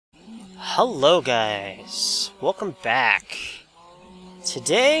Hello guys, welcome back.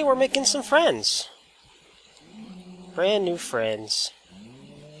 Today we're making some friends. Brand new friends.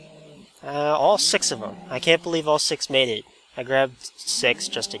 All 6 of them. I can't believe all 6 made it. I grabbed 6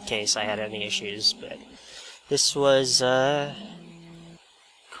 just in case I had any issues, but this was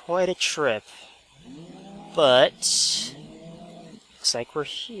quite a trip. But looks like we're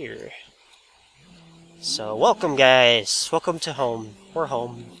here. So welcome guys, welcome to home. We're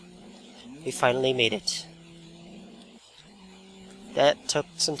home. We finally made it. That took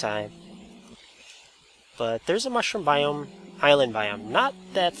some time. But there's a mushroom biome, island biome. Not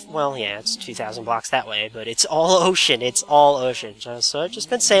that, well, yeah, it's 2,000 blocks that way, but it's all ocean. It's all ocean. So I've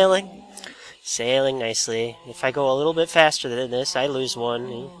just been sailing. Sailing nicely. If I go a little bit faster than this, I lose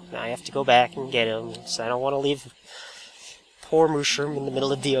one. I have to go back and get him. So I don't want to leave poor mushroom in the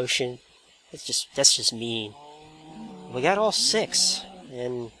middle of the ocean. That's just mean. We got all 6,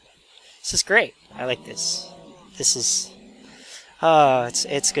 and this is great. I like this. This is... oh,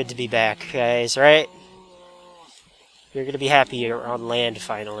 it's good to be back, guys, right? You're gonna be happy you're on land,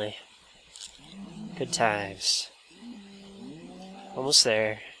 finally. Good times. Almost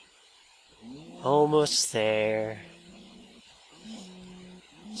there. Almost there.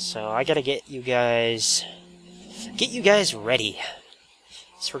 So, I gotta get you guys ready.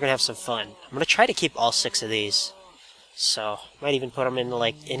 So we're gonna have some fun. I'm gonna try to keep all 6 of these. So, might even put them in,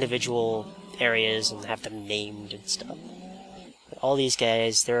 like, individual areas and have them named and stuff. But all these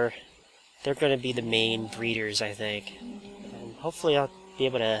guys, they're gonna be the main breeders, I think. And hopefully I'll be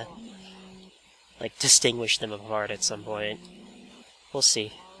able to, like, distinguish them apart at some point. We'll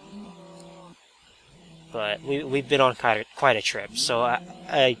see. But we've been on quite a trip, so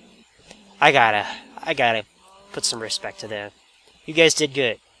I gotta put some respect to them. You guys did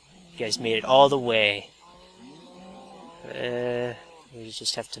good. You guys made it all the way. We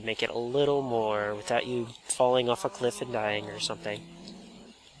just have to make it a little more without you falling off a cliff and dying or something.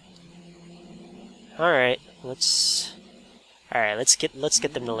 Alright, let's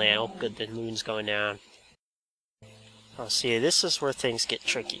get them to land. Oh good, the moon's going down. Oh, see, this is where things get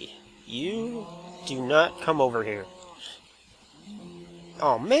tricky. You do not come over here.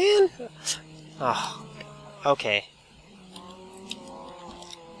 Oh man! Oh, okay.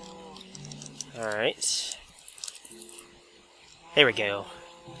 Alright. There we go.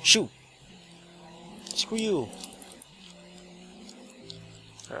 Shoot! Screw you!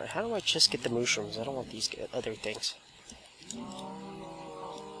 Alright, how do I just get the mushrooms? I don't want these other things.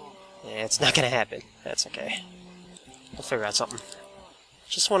 Yeah, it's not gonna happen. That's okay. We'll figure out something.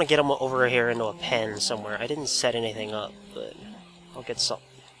 Just want to get them over here into a pen somewhere. I didn't set anything up, but I'll get something.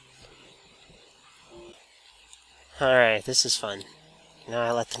 Alright, this is fun. Now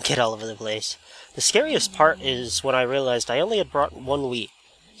I let them get all over the place. The scariest part is when I realized I only had brought 1 wheat.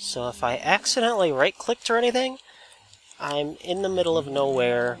 So if I accidentally right-clicked or anything, I'm in the middle of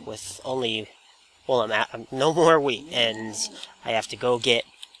nowhere with only... well, I'm no more wheat, and I have to go get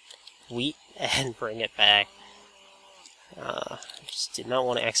wheat and bring it back. I just did not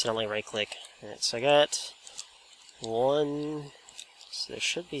want to accidentally right-click. Alright, so I got 1... so there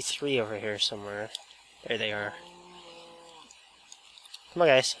should be 3 over here somewhere. There they are. Come on,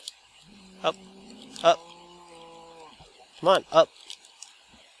 guys. Up. Up. Come on, up.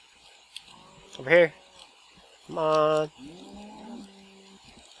 Over here. Come on.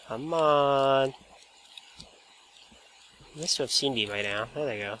 Come on. You must have seen me by now. There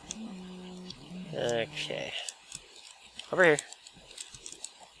they go. Okay. Over here.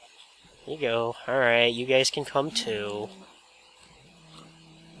 There you go. Alright, you guys can come too.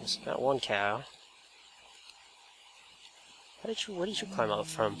 Just got 1 cow. Where did you climb out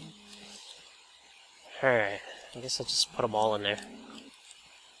from? Alright, I guess I'll just put them all in there.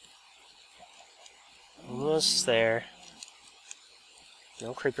 Almost there.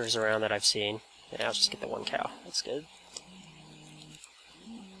 No creepers around that I've seen. Yeah, I'll just get the 1 cow. That's good.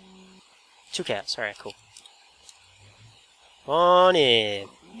 2 cows. Alright, cool. On in.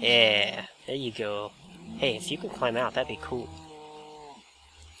 Yeah, there you go. Hey, if you can climb out, that'd be cool.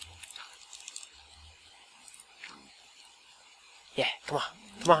 Yeah, come on.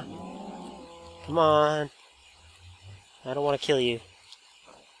 Come on. Come on. I don't want to kill you.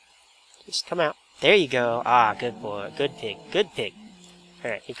 Just come out. There you go. Ah, good boy. Good pig. Good pig.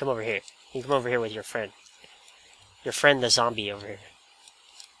 Alright, you come over here. You come over here with your friend. Your friend the zombie over here.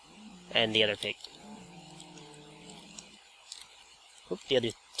 And the other pig. Oop, the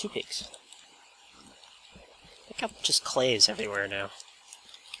other 2 pigs. Look how just clay is everywhere now. I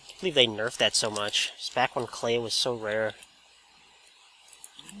can't believe they nerfed that so much. It's back when clay was so rare.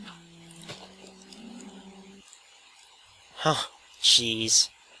 Oh, jeez.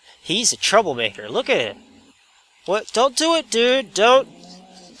 He's a troublemaker. Look at him. What? Don't do it, dude. Don't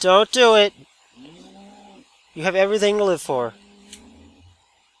do it. You have everything to live for.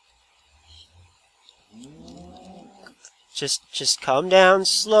 Just calm down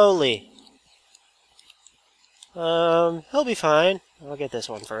slowly. He'll be fine. I'll get this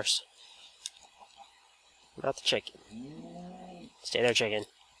one first. Not the chicken. Stay there, chicken.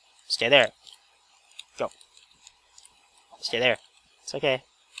 Stay there. Go. Stay there. It's okay.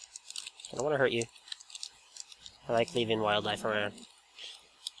 I don't want to hurt you. I like leaving wildlife around.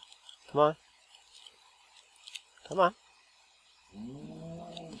 Come on. Come on.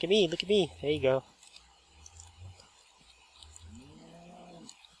 Look at me, look at me. There you go.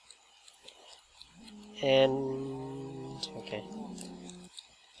 And... okay.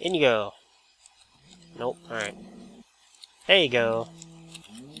 In you go. Nope, alright. There you go.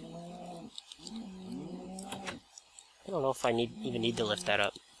 I don't know if I even need to lift that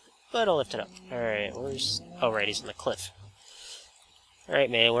up. But I'll lift it up. Alright, where's... oh, right, he's on the cliff.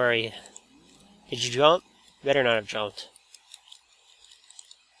 Alright, man, where are you? Did you jump? You better not have jumped.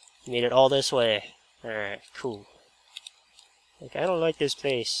 You made it all this way. Alright, cool. Like, I don't like this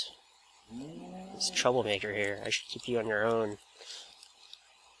place. It's a troublemaker here. I should keep you on your own.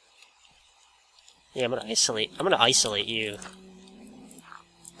 Yeah, I'm gonna isolate you.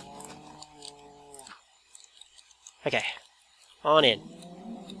 Okay. On in.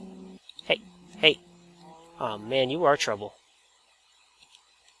 Hey, hey. Oh man, you are trouble.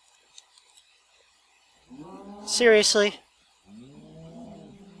 Seriously?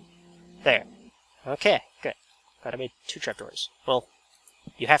 There. Okay, good. Gotta make 2 trapdoors. Well,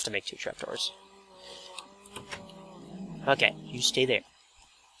 you have to make 2 trapdoors. Okay, you stay there.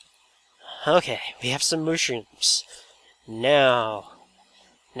 Okay, we have some mushrooms. Now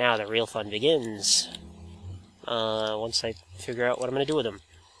the real fun begins. Once I figure out what I'm gonna do with them.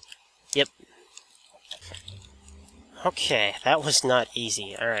 Yep. Okay, that was not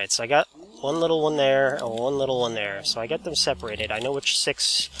easy. Alright, so I got one little one there and one little one there. So I got them separated. I know which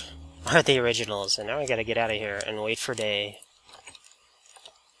 6 are the originals, and now I gotta get out of here and wait for day.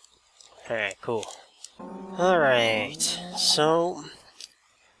 Alright, cool. Alright, so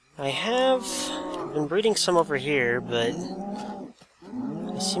I have been breeding some over here, but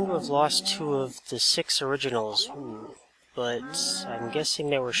I seem to have lost 2 of the 6 originals. But I'm guessing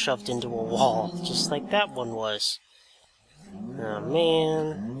they were shoved into a wall, just like that one was. Oh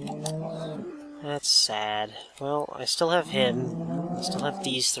man, that's sad. Well, I still have him, I still have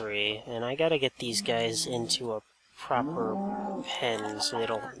these 3, and I gotta get these guys into a proper pen so they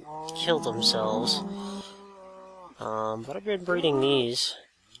don't kill themselves. But I've been breeding these.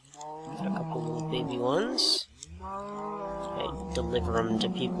 Got a couple little baby ones. I deliver them to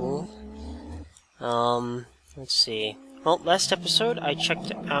people. Let's see. Well, last episode I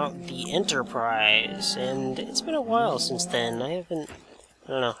checked out the Enterprise, and it's been a while since then. I don't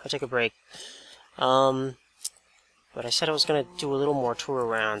know, I took a break. But I said I was gonna do a little more tour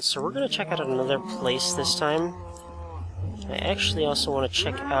around, so we're gonna check out another place this time. I actually also want to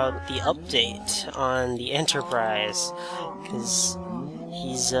check out the update on the Enterprise, because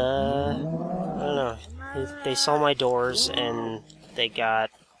he's, I don't know, they saw my doors and they got,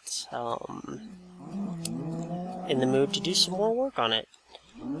 in the mood to do some more work on it.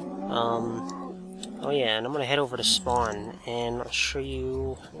 Oh yeah, and I'm gonna head over to Spawn, and I'll show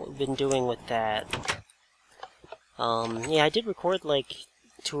you what we've been doing with that. Yeah, I did record, like,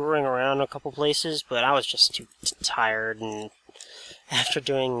 touring around a couple places, but I was just too tired, and after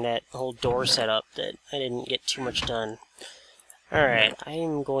doing that whole door setup, that I didn't get too much done. Alright,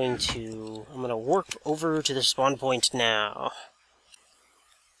 I'm gonna warp over to the spawn point now.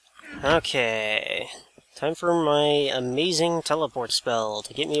 Okay, time for my amazing teleport spell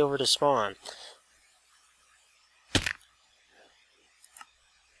to get me over to spawn.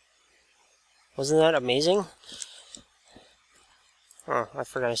 Wasn't that amazing? Oh, I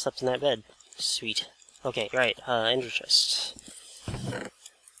forgot I slept in that bed. Sweet. Okay, right, ender chest.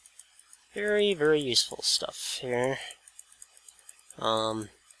 Very, very useful stuff here.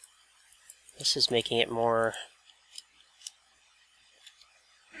 This is making it more...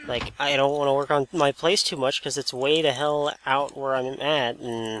 like, I don't want to work on my place too much, because it's way the hell out where I'm at,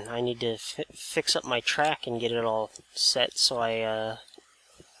 and I need to fix up my track and get it all set so I,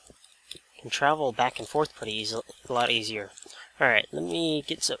 can travel back and forth pretty easily, a lot easier. Alright, let me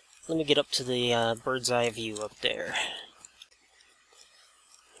get up to the bird's eye view up there.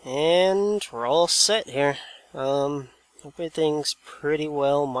 And we're all set here. Everything's pretty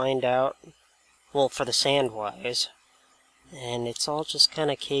well mined out. Well, for the sand-wise. And it's all just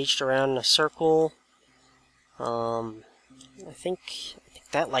kind of caged around in a circle. I think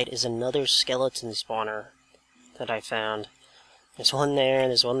that light is another skeleton spawner that I found. There's one there,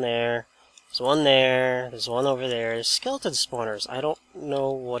 there's one there, there's one there, there's one over there. There's skeleton spawners. I don't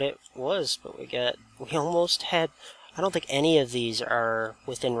know what it was, but we almost had... I don't think any of these are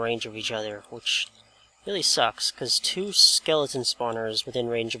within range of each other, which really sucks, because 2 skeleton spawners within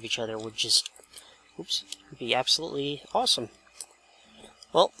range of each other would just... Oops, be absolutely awesome.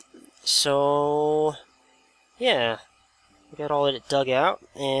 Well, so... yeah. We got all of it dug out,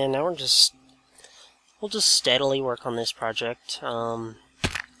 and now we'll just steadily work on this project.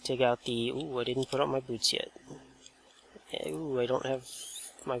 Dig out the... Ooh, I didn't put on my boots yet. Ooh, I don't have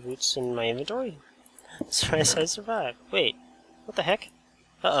my boots in my inventory. So I survived. Wait, what the heck?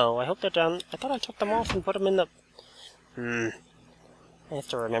 Uh-oh, I hope they're down... I thought I took them off and put them in the... I have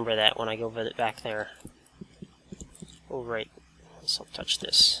to remember that when I go back there. Oh, right. So I'll touch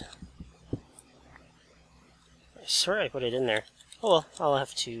this. I swear I put it in there. Oh well, I'll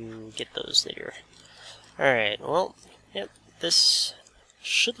have to get those later. Alright, well, yep, this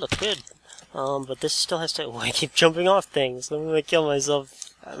should look good. But this still has to... Oh, I keep jumping off things. I'm gonna kill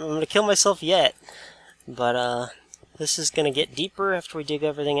myself. I'm gonna kill myself yet. But, this is gonna get deeper after we dig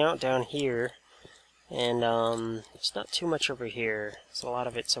everything out down here. And, there's not too much over here. So a lot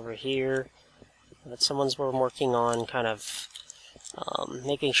of it's over here. But someone's been working on kind of,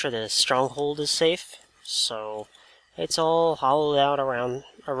 making sure the stronghold is safe. So, it's all hollowed out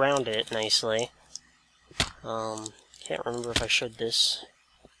around it nicely. Can't remember if I showed this.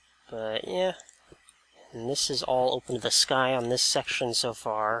 But, yeah. And this is all open to the sky on this section so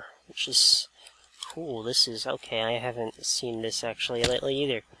far, which is cool. This is, okay, I haven't seen this actually lately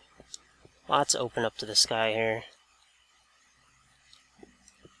either. Lots open up to the sky here.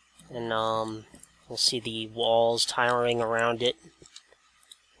 And, we'll see the walls towering around it.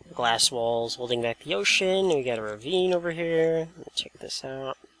 Glass walls holding back the ocean. We got a ravine over here. Let me check this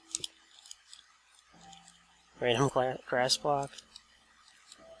out. Random grass block.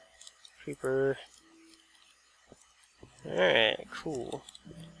 Creeper. Alright, cool.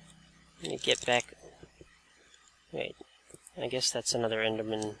 Let me get back. Wait, I guess that's another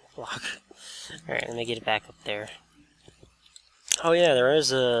Enderman block. Alright, let me get it back up there. Oh yeah, there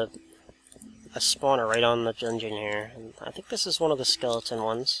is a spawner right on the dungeon here. And I think this is one of the skeleton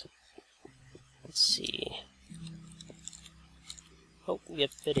ones. Let's see. Oh,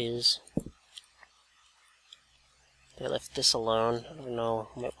 yep, it is. They left this alone. I don't know,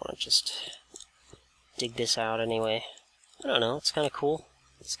 I might want to just dig this out anyway. I don't know, it's kind of cool.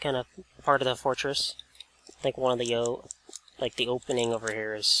 It's kind of part of the fortress. I think one of the, like the opening over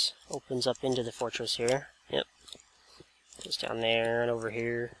here opens up into the fortress here. Yep. Goes down there and over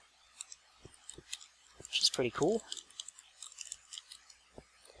here. Which is pretty cool.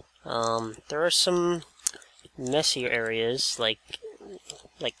 There are some messier areas, like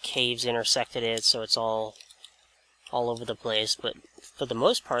caves intersected it, so it's all over the place, but for the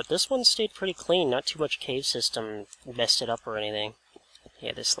most part, this one stayed pretty clean. Not too much cave system messed it up or anything.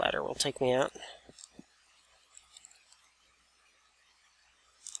 Yeah, this ladder will take me out.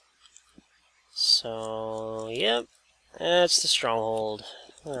 So, yep, that's the stronghold.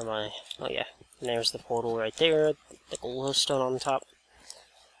 Where am I? Oh yeah, and there's the portal right there, the glowstone on the top.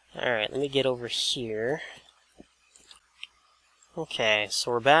 Alright, let me get over here. Okay,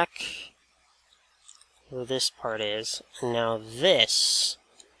 so we're back where this part is. And now this,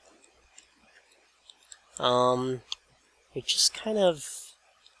 we just kind of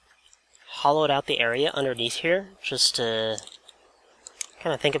hollowed out the area underneath here, just to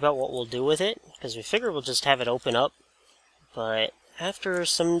kind of think about what we'll do with it, because we figure we'll just have it open up, but after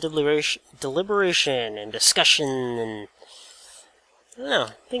some deliberation and discussion, and I don't know,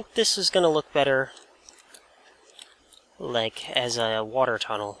 I think this is going to look better like as a water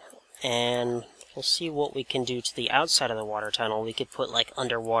tunnel, and we'll see what we can do to the outside of the water tunnel. We could put like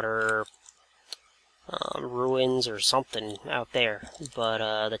underwater ruins or something out there, but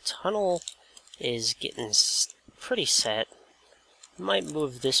the tunnel is getting pretty set. Might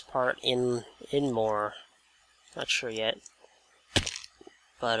move this part in more, not sure yet,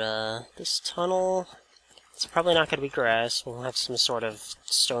 but this tunnel, it's probably not going to be grass. We'll have some sort of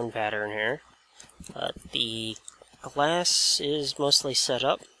stone pattern here. The glass is mostly set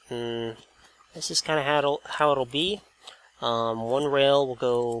up, and this is kind of how it'll be. One rail will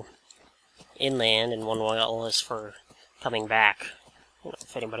go inland, and one rail is for coming back,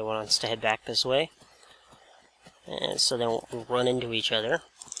 if anybody wants to head back this way. And so they won't run into each other.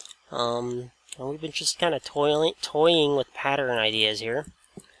 And we've been just kind of toying with pattern ideas here.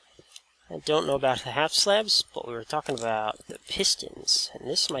 I don't know about the half slabs, but we were talking about the pistons, and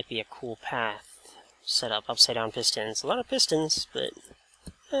this might be a cool path set up upside down pistons. A lot of pistons, but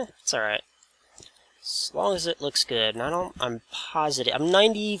it's alright. As long as it looks good. And I'm positive, I'm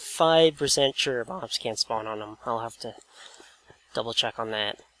 95% sure mobs can't spawn on them. I'll have to double check on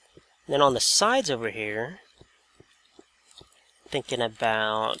that. And then on the sides over here, thinking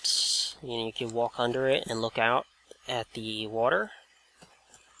about, you can walk under it and look out at the water.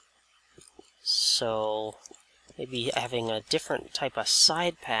 So maybe having a different type of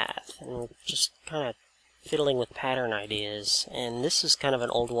side path, and just kind of fiddling with pattern ideas. And this is kind of an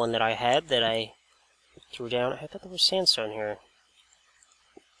old one that I had that I threw down. I thought there was sandstone here.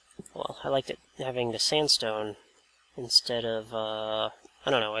 Well, I liked it having the sandstone instead of, I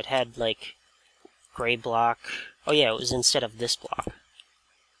don't know, it had like gray block. Oh yeah, it was instead of this block.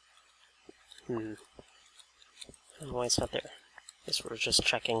 I don't know why it's not there. Guess we're just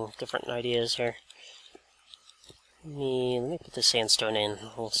checking different ideas here. Let me put the sandstone in.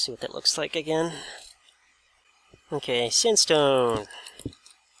 We'll see what that looks like again. Okay, sandstone.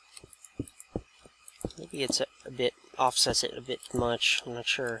 Maybe it's a bit offsets it a bit much. I'm not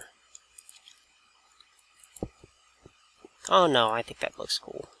sure. Oh no, I think that looks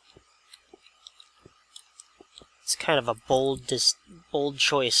cool. It's kind of a bold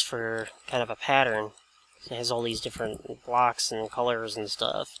choice for kind of a pattern. It has all these different blocks and colors and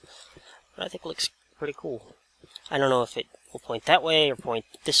stuff. But I think it looks pretty cool. I don't know if it will point that way or point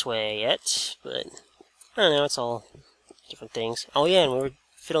this way yet, but I don't know, it's all different things. Oh yeah, and we were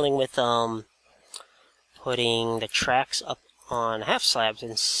fiddling with putting the tracks up on half slabs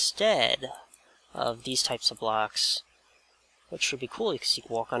instead of these types of blocks, which should be cool because you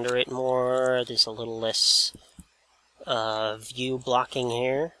can walk under it more. There's a little less view blocking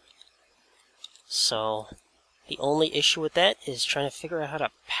here. So the only issue with that is trying to figure out how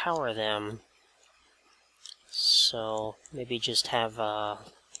to power them. So maybe just have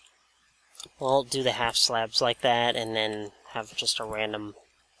well, do the half slabs like that, and then have just a random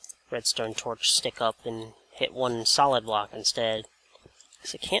redstone torch stick up and hit one solid block instead.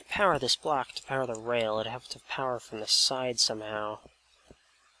 Because I can't power this block to power the rail. It'd have to power from the side somehow.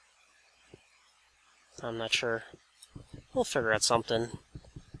 I'm not sure. We'll figure out something.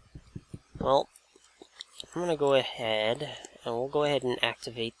 Well, I'm gonna go ahead and we'll go ahead and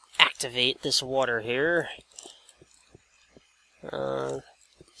activate this water here.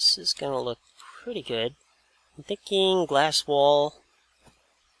 This is gonna look pretty good. I'm thinking glass wall.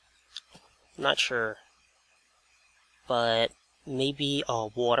 Not sure, but maybe a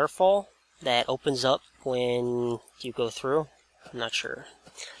waterfall that opens up when you go through. I'm not sure.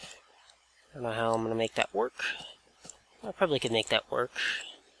 I don't know how I'm gonna make that work. I probably could make that work.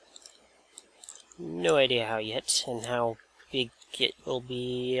 No idea how yet, and how big it will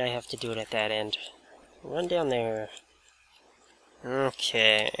be. I have to do it at that end. Run down there.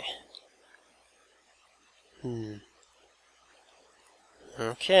 Okay.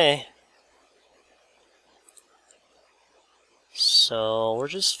 Okay. So we're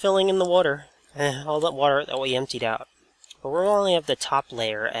just filling in the water. All that water that we emptied out. But we'll only have the top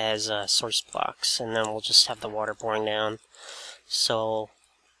layer as source blocks, and then we'll just have the water pouring down. So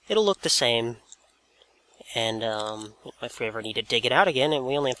it'll look the same. And if we ever need to dig it out again, and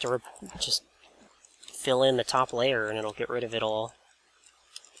we only have to just fill in the top layer, and it'll get rid of it all.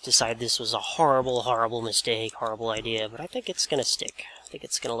 Decide this was a horrible, horrible mistake, horrible idea, but I think it's gonna stick. I think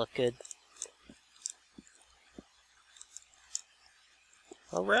it's gonna look good.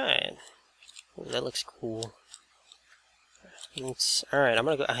 Alright. That looks cool. Alright, I'm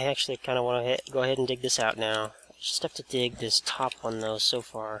gonna go. I actually kind of want to go ahead and dig this out now. I just have to dig this top one, though, so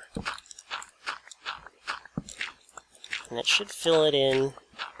far. And it should fill it in.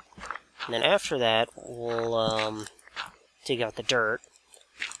 And then after that, we'll dig out the dirt.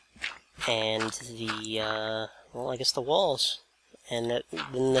 And the, well, I guess the walls. And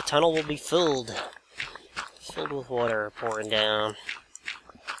then the tunnel will be filled with water pouring down.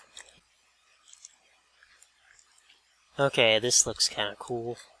 Okay, this looks kind of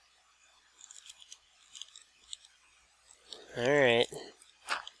cool. Alright.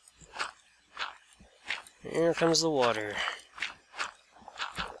 Here comes the water.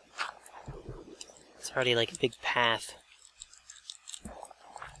 It's already like a big path.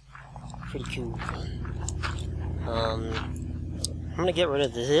 Pretty cool. I'm gonna get rid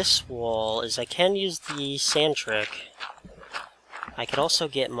of this wall, as I can use the sand trick. I could also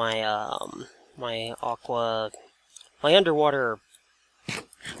get my, my underwater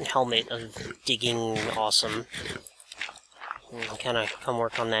helmet of digging awesome. And kind of come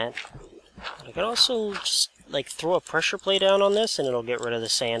work on that. But I could also just, like, throw a pressure plate down on this, and it'll get rid of the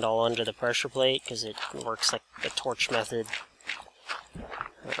sand all under the pressure plate, because it works like the torch method.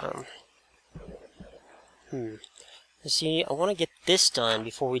 See, I want to get this done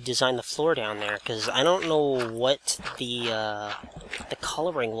before we design the floor down there, because I don't know what the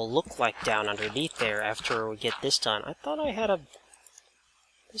coloring will look like down underneath there after we get this done. I thought I had a...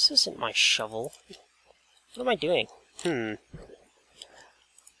 This isn't my shovel. What am I doing?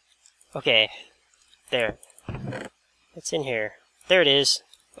 Okay. There. It's in here. There it is.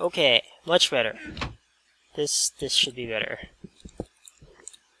 Okay. Much better. This should be better.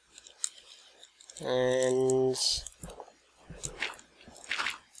 And...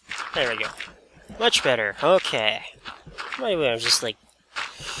 there we go. Much better. Okay. Anyway, I'm just like...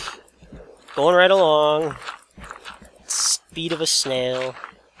 going right along. Speed of a snail.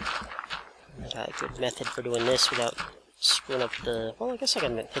 Got a good method for doing this without screwing up the... Well, I guess I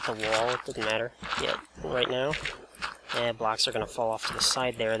can hit the wall. It doesn't matter yet right now. Yeah, blocks are going to fall off to the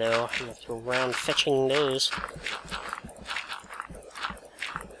side there, though. I'm going to go around fetching those.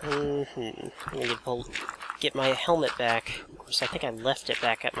 Let me get my helmet back. Of course, I think I left it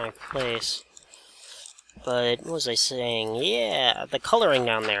back at my place. But, what was I saying? Yeah, the coloring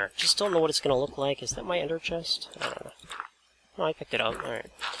down there. Just don't know what it's going to look like. Is that my ender chest? I don't know. Oh, I picked it up.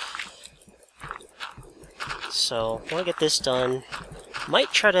 Alright. So, I want to get this done.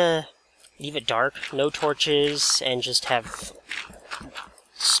 Might try to leave it dark, no torches, and just have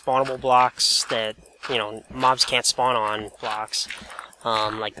spawnable blocks that, you know, mobs can't spawn on blocks.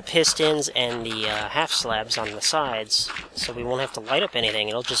 Like the pistons and the half slabs on the sides, so we won't have to light up anything.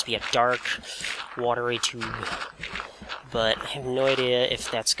 It'll just be a dark, watery tube. But I have no idea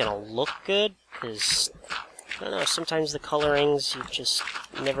if that's gonna look good, because, I don't know, sometimes the colorings, you just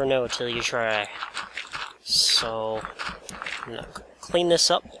never know till you try. So, I'm gonna clean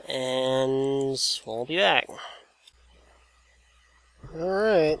this up, and we'll be back.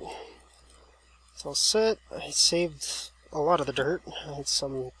 Alright. It's all set. I saved a lot of the dirt. I had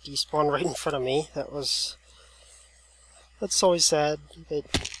some despawn right in front of me. That's always sad,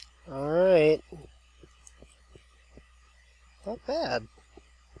 but alright. Not bad.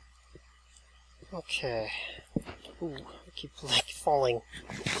 Okay. Ooh, I keep like falling.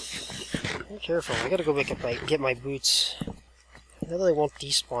 Be careful, I gotta go back and get my boots. I know they won't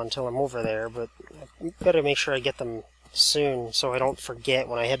despawn until I'm over there, but I gotta make sure I get them soon so I don't forget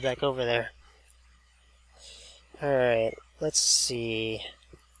when I head back over there. Alright, let's see.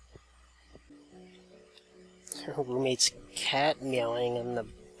 Her roommate's cat meowing in the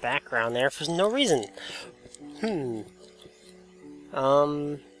background there for no reason.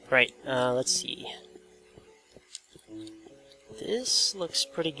 Right, let's see. This looks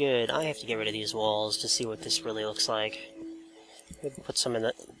pretty good. I have to get rid of these walls to see what this really looks like. Maybe put some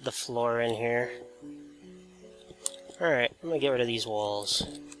in the floor in here. Alright, I'm gonna get rid of these walls.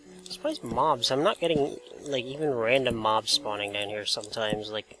 I'm surprised mobs. I'm not getting, like, even random mobs spawning down here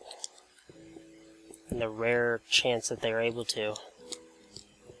sometimes, like, in the rare chance that they're able to.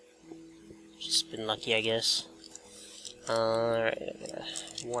 Just been lucky, I guess. Alright,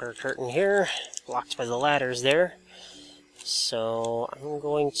 water curtain here, blocked by the ladders there. So, I'm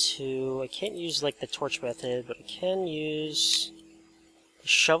going to... I can't use, like, the torch method, but I can use the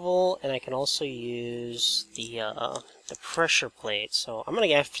shovel, and I can also use the pressure plate. So, I'm going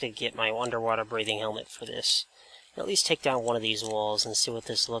to have to get my underwater breathing helmet for this. At least take down one of these walls and see what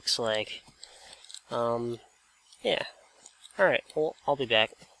this looks like. Yeah. Alright, well, I'll be back.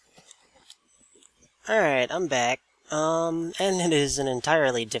 Alright, I'm back. And it is an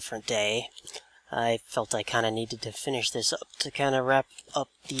entirely different day. I felt I kind of needed to finish this up to kind of wrap up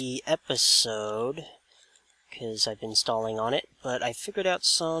the episode, because I've been stalling on it, but I figured out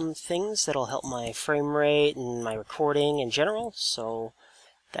some things that'll help my frame rate and my recording in general, so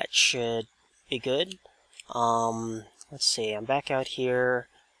that should be good. Let's see, I'm back out here.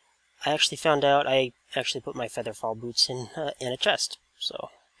 I actually found out I actually put my featherfall boots in a chest, so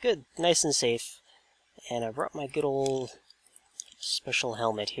good, nice and safe. And I brought my good old special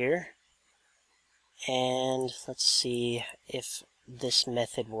helmet here. And let's see if this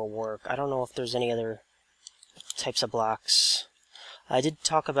method will work. I don't know if there's any other types of blocks. I did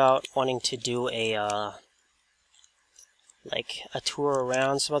talk about wanting to do a like a tour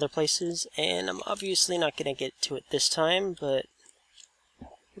around some other places, and I'm obviously not gonna get to it this time, but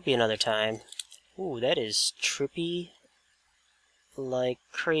it'll be another time. Ooh, that is trippy like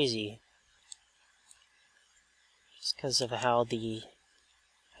crazy. Just because of how you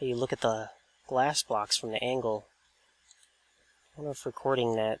look at the glass blocks from the angle. I wonder if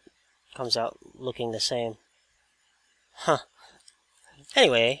recording that comes out looking the same. Huh.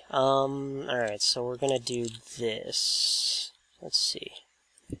 Anyway, alright, so we're gonna do this. Let's see.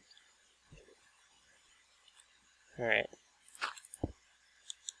 Alright.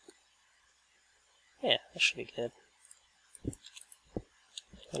 Yeah, that should be good.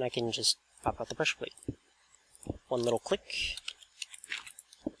 And I can just pop out the pressure plate. One little click.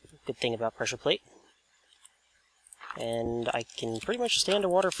 Good thing about pressure plate. And I can pretty much stay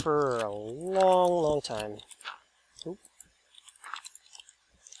underwater for a long, long time. Oop.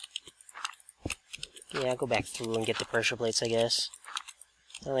 Yeah, I'll go back through and get the pressure plates, I guess.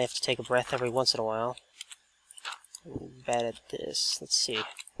 I only have to take a breath every once in a while. I'm bad at this. Let's see.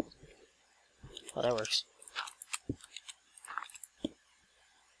 Oh, that works.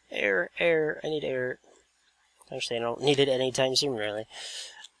 Air, air, I need air. Actually, I don't need it anytime soon, really.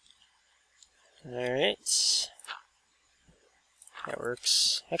 Alright. That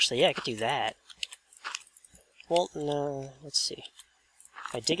works. Actually, yeah, I could do that. Well, no, let's see.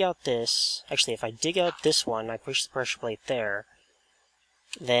 If I dig out this... Actually, if I dig out this one, I push the pressure plate there,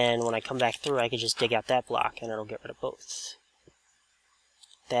 then when I come back through, I could just dig out that block, and it'll get rid of both.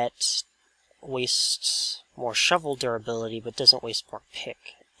 That wastes more shovel durability, but doesn't waste more pick.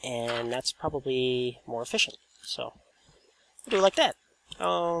 And that's probably more efficient. So, we'll do it like that.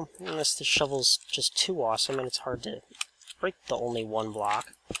 Unless the shovel's just too awesome, and it's hard to break the only one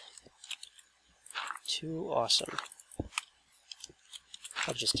block. Too awesome.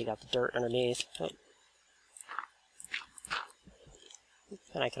 I'll just dig out the dirt underneath. Oh.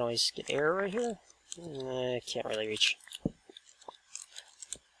 And I can always get air right here. I can't really reach.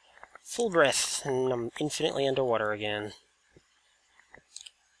 Full breath, and I'm infinitely underwater again.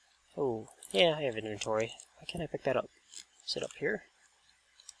 Oh, yeah, I have inventory. Why can't I pick that up? Is it up here?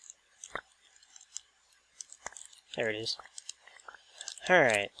 There it is.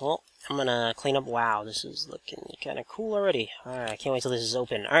 Alright, well, I'm gonna clean up. Wow, this is looking kind of cool already. Alright, I can't wait till this is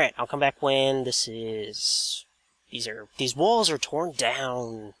open. Alright, I'll come back when this is... These walls are torn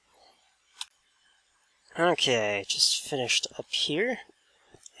down. Okay, just finished up here.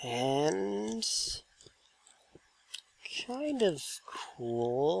 And... kind of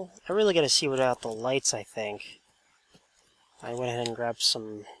cool. I really gotta see without the lights, I think. I went ahead and grabbed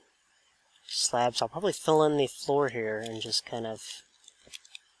some slabs. I'll probably fill in the floor here and just kind of...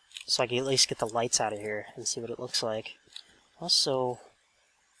 so I can at least get the lights out of here and see what it looks like. Also,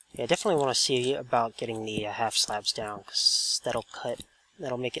 yeah, I definitely want to see about getting the half slabs down, because that'll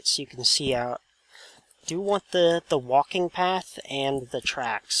make it so you can see out. Do want the walking path and the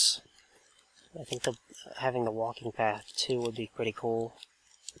tracks. I think having the walking path too would be pretty cool.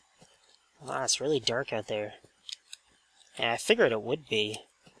 Wow, it's really dark out there. Yeah, I figured it would be.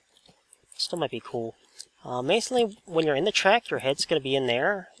 Still might be cool. Mainly when you're in the track, your head's gonna be in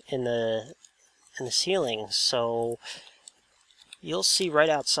there in the ceiling, so you'll see right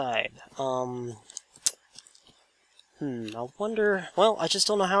outside. I wonder... well, I just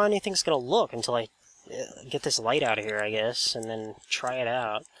don't know how anything's gonna look until I get this light out of here, I guess, and then try it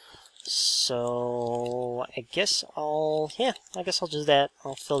out. So, I guess I'll do that.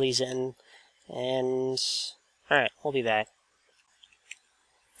 I'll fill these in, and... alright, we'll be back.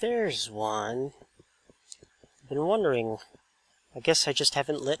 There's one. I've been wondering... I guess I just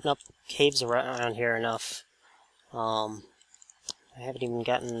haven't lit up caves around here enough. I haven't even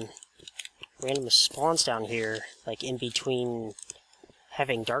gotten random spawns down here, like in between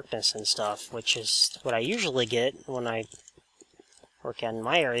having darkness and stuff, which is what I usually get when I work in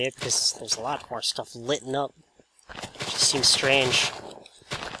my area, because there's a lot more stuff lit up. It just seems strange.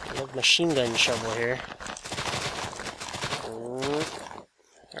 A little machine gun shovel here.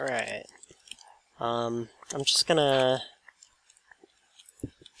 Alright. I'm just gonna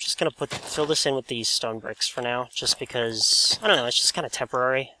fill this in with these stone bricks for now, just because, I don't know, it's just kind of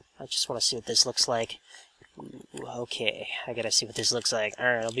temporary. I just want to see what this looks like. Ooh, okay, I gotta see what this looks like.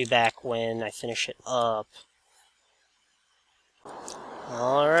 Alright, I'll be back when I finish it up.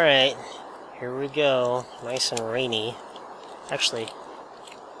 Alright, here we go. Nice and rainy. Actually,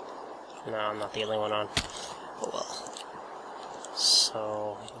 no, I'm not the only one on. Oh well.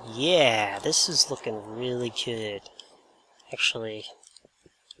 So, yeah, this is looking really good. Actually,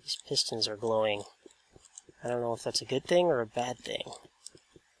 these pistons are glowing. I don't know if that's a good thing or a bad thing.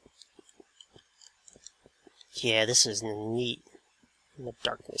 Yeah, this is neat in the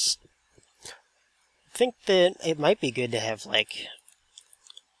darkness. I think that it might be good to have, like,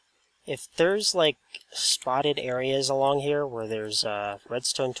 if there's, like, spotted areas along here where there's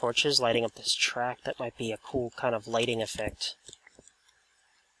redstone torches lighting up this track, that might be a cool kind of lighting effect.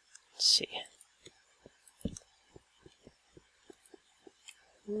 Let's see.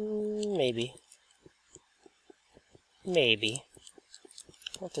 Maybe. Maybe.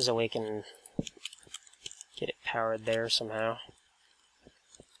 What if there's a way I can get it powered there somehow?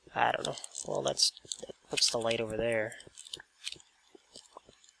 I don't know. Well, that puts the light over there.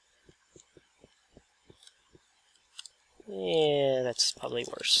 Yeah, that's probably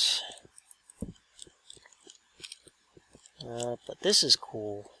worse. But this is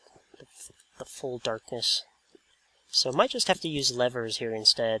cool. The full darkness. So I might just have to use levers here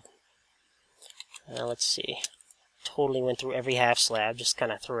instead. Let's see. Totally went through every half slab, just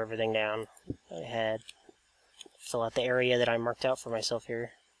kind of threw everything down I had. Fill out the area that I marked out for myself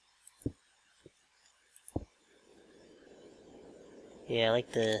here. Yeah, I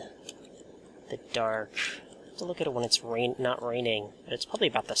like the dark. I have to look at it when it's not raining, but it's probably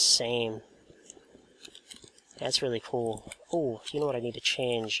about the same. That's really cool. Oh, you know what I need to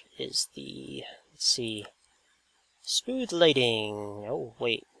change is the, let's see, smooth lighting. Oh,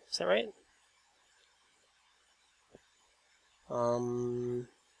 wait, is that right? Oh,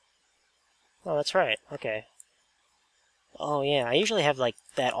 that's right. Okay. Oh yeah, I usually have like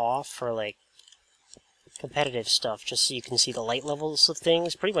that off for like competitive stuff, just so you can see the light levels of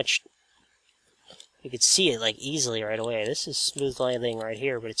things. Pretty much, you could see it like easily right away. This is smooth lighting right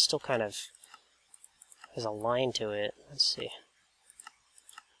here, but it's still kind of has a line to it. Let's see.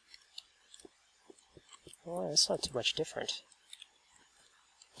 Well, that's not too much different.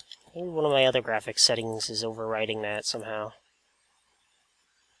 Maybe one of my other graphics settings is overriding that somehow.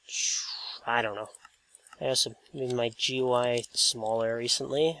 I don't know. I also made my GUI smaller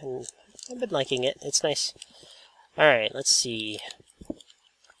recently, and I've been liking it. It's nice. Alright, let's see.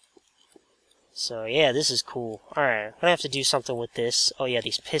 So, yeah, this is cool. Alright, I'm gonna have to do something with this. Oh, yeah,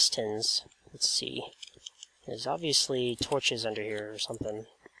 these pistons. Let's see. There's obviously torches under here or something.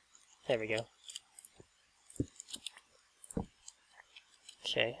 There we go.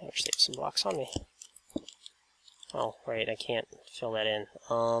 Okay, I actually have some blocks on me. Oh, right, I can't fill that in.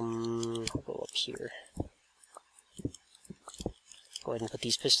 I'll go up here. Go ahead and put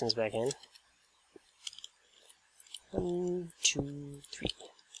these pistons back in. 1, 2, 3.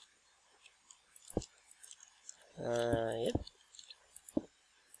 Yep.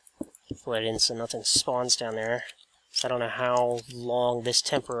 Fill it in so nothing spawns down there. So I don't know how long this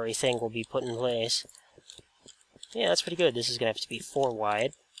temporary thing will be put in place. Yeah, that's pretty good. This is gonna have to be 4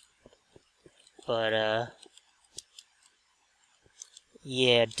 wide. But,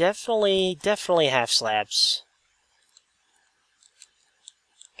 yeah, definitely half slabs.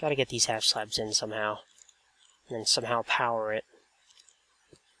 Gotta get these half slabs in somehow. And then somehow power it.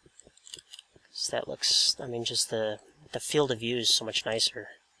 So that looks, I mean, just the field of view is so much nicer.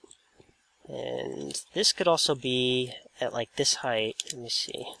 And this could also be at like this height. Let me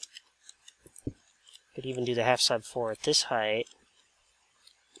see. Could even do the half slab 4 at this height.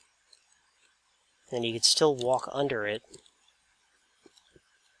 Then you could still walk under it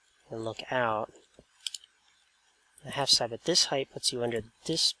and look out. The half slab at this height puts you under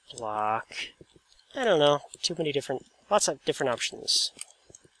this block. I don't know. Lots of different options.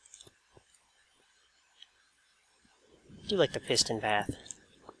 I do like the piston path.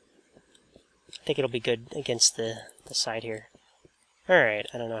 I think it'll be good against the side here. Alright,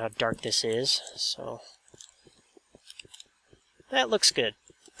 I don't know how dark this is, so that looks good.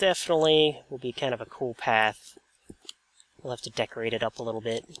 Definitely will be kind of a cool path. We'll have to decorate it up a little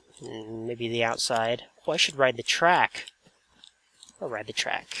bit. Maybe the outside. Oh, I should ride the track. I'll ride the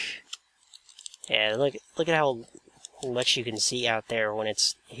track. Yeah, look at how much you can see out there when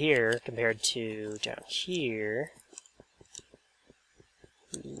it's here compared to down here.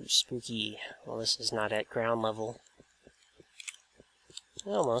 Ooh, spooky. Well, this is not at ground level.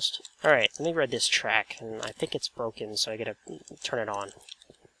 Almost. Alright, let me ride this track, and I think it's broken, so I gotta turn it on.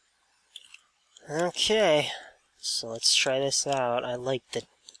 Okay, so let's try this out. I like the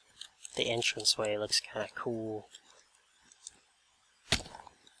entranceway, it looks kind of cool.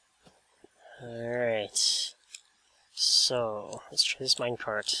 Alright, so let's try this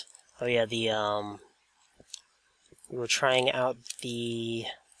minecart. Oh yeah, we were trying out the,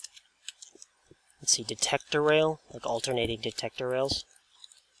 let's see, detector rail, like alternating detector rails.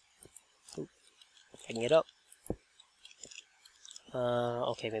 Oop, picking it up.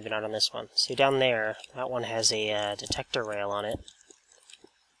 Okay, maybe not on this one. See, down there, that one has a detector rail on it.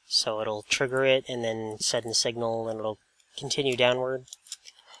 So it'll trigger it and then send a signal and it'll continue downward.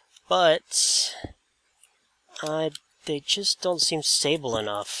 But they just don't seem stable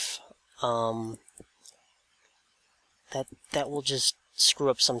enough. That will just screw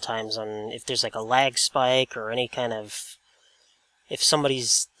up sometimes on if there's like a lag spike or any kind of, if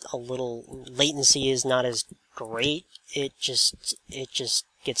somebody's a little latency is not as great, it just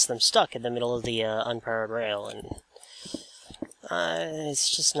gets them stuck in the middle of the unpowered rail, and it's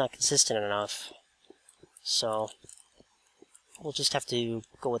just not consistent enough. So we'll just have to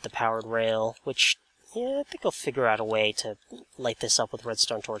go with the powered rail, which, yeah, I think I'll figure out a way to light this up with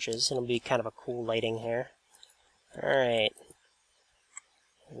redstone torches, and it'll be kind of a cool lighting here. Alright.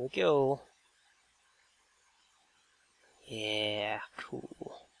 Here we go. Yeah,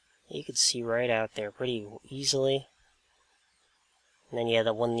 cool. You can see right out there pretty easily. And then, yeah,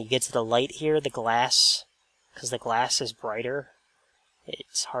 when you get to the light here, the glass, because the glass is brighter,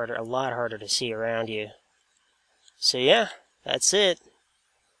 it's harder, a lot harder to see around you. So yeah, that's it.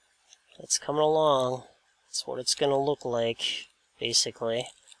 It's coming along. That's what it's gonna look like, basically.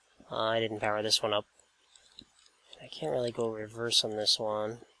 I didn't power this one up. I can't really go reverse on this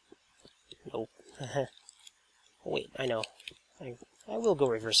one. Nope. Wait, I know. I will go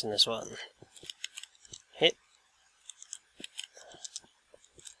reverse on this one. Hit.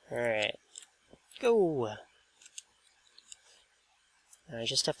 Alright. Go! I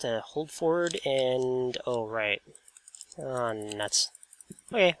just have to hold forward and... oh, right. Oh, nuts.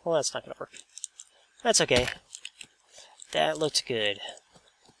 Okay, well that's not gonna work. That's okay. That looked good.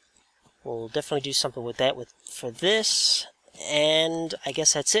 We'll definitely do something with that for this. And I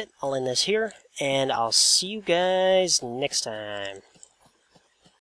guess that's it. I'll end this here. And I'll see you guys next time.